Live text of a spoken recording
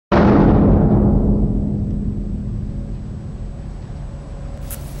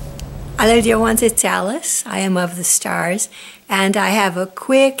Hello dear ones, it's Alice. I am of the stars, and I have a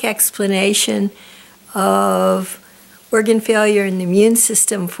quick explanation of organ failure in the immune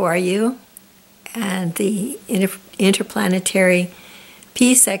system for you and the interplanetary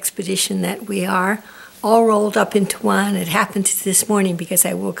peace expedition that we are, all rolled up into one. It happened this morning because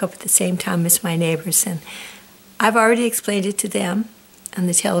I woke up at the same time as my neighbors, and I've already explained it to them on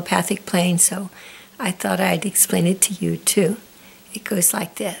the telepathic plane, so I thought I'd explain it to you too. It goes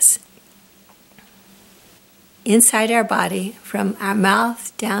like this. Inside our body, from our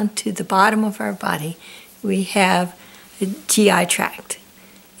mouth down to the bottom of our body, we have a GI tract.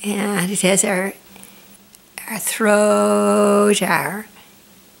 And it has our throat, our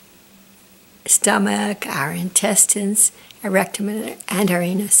stomach, our intestines, our rectum, and our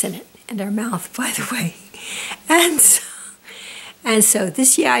anus in it, and our mouth, by the way. And so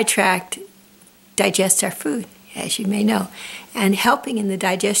this GI tract digests our food, as you may know, and helping in the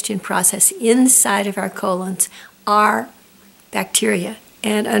digestion process inside of our colons are bacteria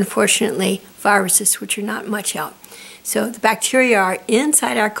and, unfortunately, viruses, which are not much help. So the bacteria are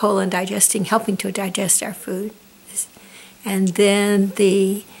inside our colon digesting, helping to digest our food. And then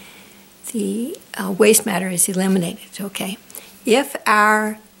the waste matter is eliminated, okay? If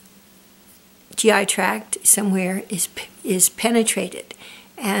our GI tract somewhere is penetrated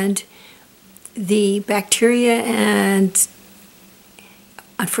and the bacteria and,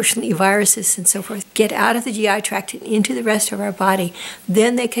 unfortunately, viruses and so forth get out of the GI tract and into the rest of our body,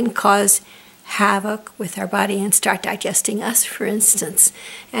 then they can cause havoc with our body and start digesting us, for instance.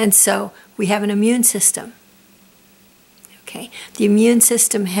 And so we have an immune system. Okay, the immune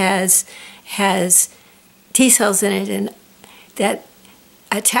system has T cells in it and that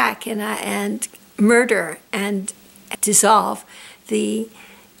attack and murder and dissolve the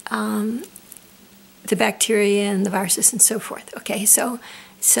bacteria and the viruses and so forth. Okay, so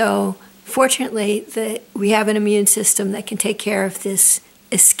fortunately we have an immune system that can take care of this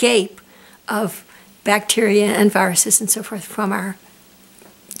escape of bacteria and viruses and so forth from our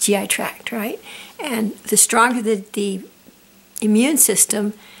GI tract, right? And the stronger the immune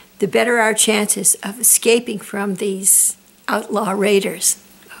system, the better our chances of escaping from these outlaw raiders,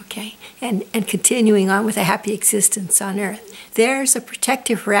 okay? And continuing on with a happy existence on Earth. There's a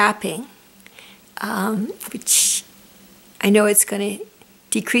protective wrapping which I know it's going to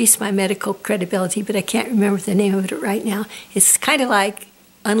decrease my medical credibility, but I can't remember the name of it right now. It's kind of like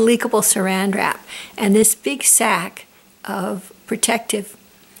unleakable saran wrap. And this big sack of protective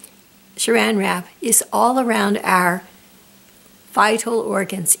saran wrap is all around our vital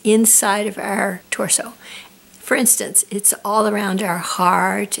organs inside of our torso. For instance, it's all around our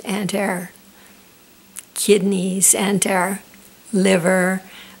heart and our kidneys and our liver,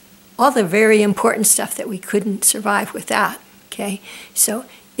 all the very important stuff that we couldn't survive without, okay? So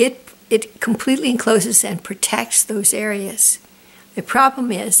it completely encloses and protects those areas. The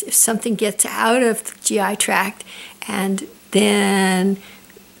problem is if something gets out of the GI tract and then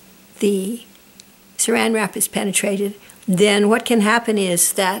the saran wrap is penetrated, then what can happen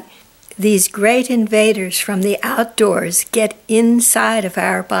is that these great invaders from the outdoors get inside of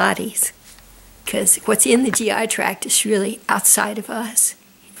our bodies, because what's in the GI tract is really outside of us.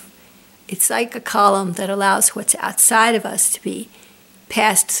 It's like a column that allows what's outside of us to be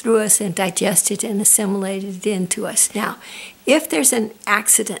passed through us and digested and assimilated into us. Now, if there's an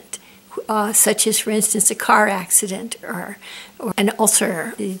accident, such as, for instance, a car accident or an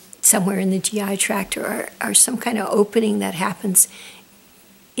ulcer somewhere in the GI tract or some kind of opening that happens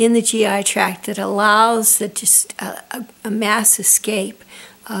in the GI tract that allows just a mass escape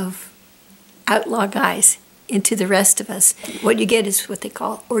of outlaw guys into the rest of us, what you get is what they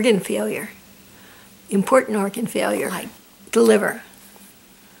call organ failure, important organ failure, like the liver,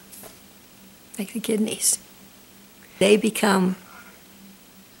 like the kidneys. They become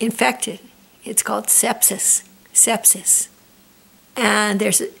infected. It's called sepsis. And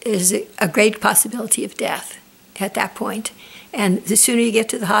there's a great possibility of death at that point. And the sooner you get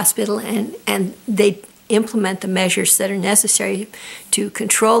to the hospital and they implement the measures that are necessary to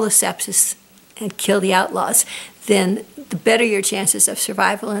control the sepsis and kill the outlaws, then the better your chances of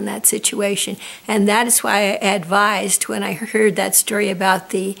survival in that situation. And that is why I advised when I heard that story about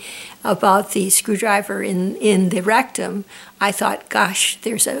the screwdriver in the rectum, I thought, gosh,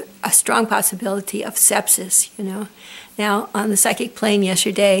 there's a strong possibility of sepsis, you know. Now, on the psychic plane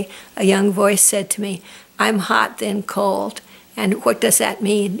yesterday, a young voice said to me, I'm hot, then cold. And what does that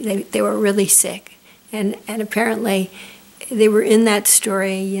mean? They were really sick. And apparently they were in that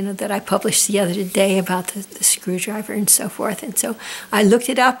story, you know, that I published the other day about the screwdriver and so forth. And so I looked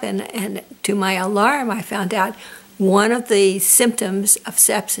it up, and to my alarm, I found out one of the symptoms of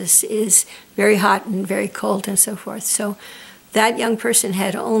sepsis is very hot and very cold and so forth. So that young person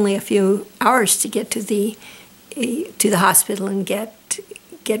had only a few hours to get to the hospital and get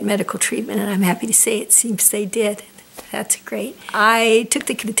medical treatment, and I'm happy to say it seems they did. That's great. I took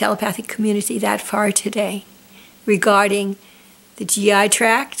the telepathic community that far today regarding the GI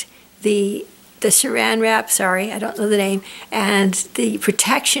tract, the saran wrap, sorry, I don't know the name, and the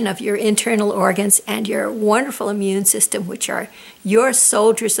protection of your internal organs and your wonderful immune system, which are your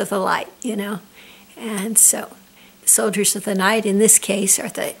soldiers of the light, you know. And so the soldiers of the night in this case are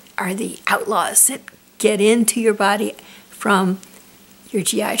the outlaws that get into your body from your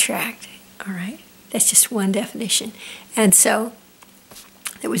GI tract, all right? That's just one definition. And so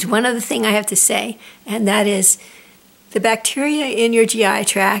there was one other thing I have to say, and that is the bacteria in your GI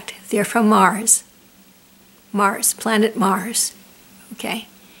tract, they're from Mars. Mars, planet Mars, okay?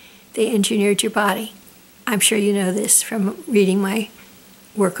 They engineered your body. I'm sure you know this from reading my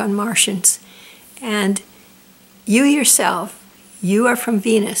work on Martians. And you yourself, you are from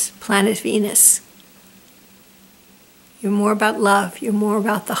Venus, planet Venus. You're more about love. You're more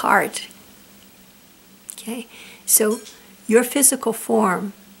about the heart. Okay? So your physical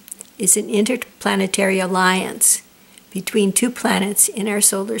form is an interplanetary alliance between two planets in our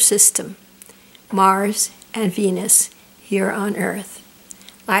solar system, Mars and Venus, here on Earth.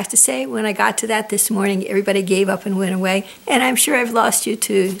 I have to say, when I got to that this morning, everybody gave up and went away, and I'm sure I've lost you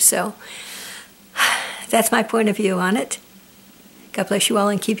too, so that's my point of view on it. God bless you all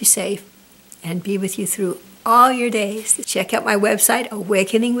and keep you safe, and be with you through all your days. Check out my website,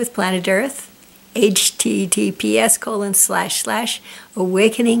 Awakening with Planet Earth,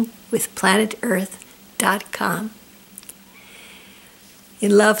 https://awakeningwithplanetearth.com.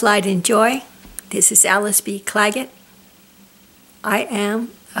 In love, light, and joy, this is Alice B. Clagett. I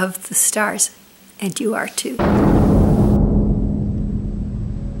am of the stars, and you are too.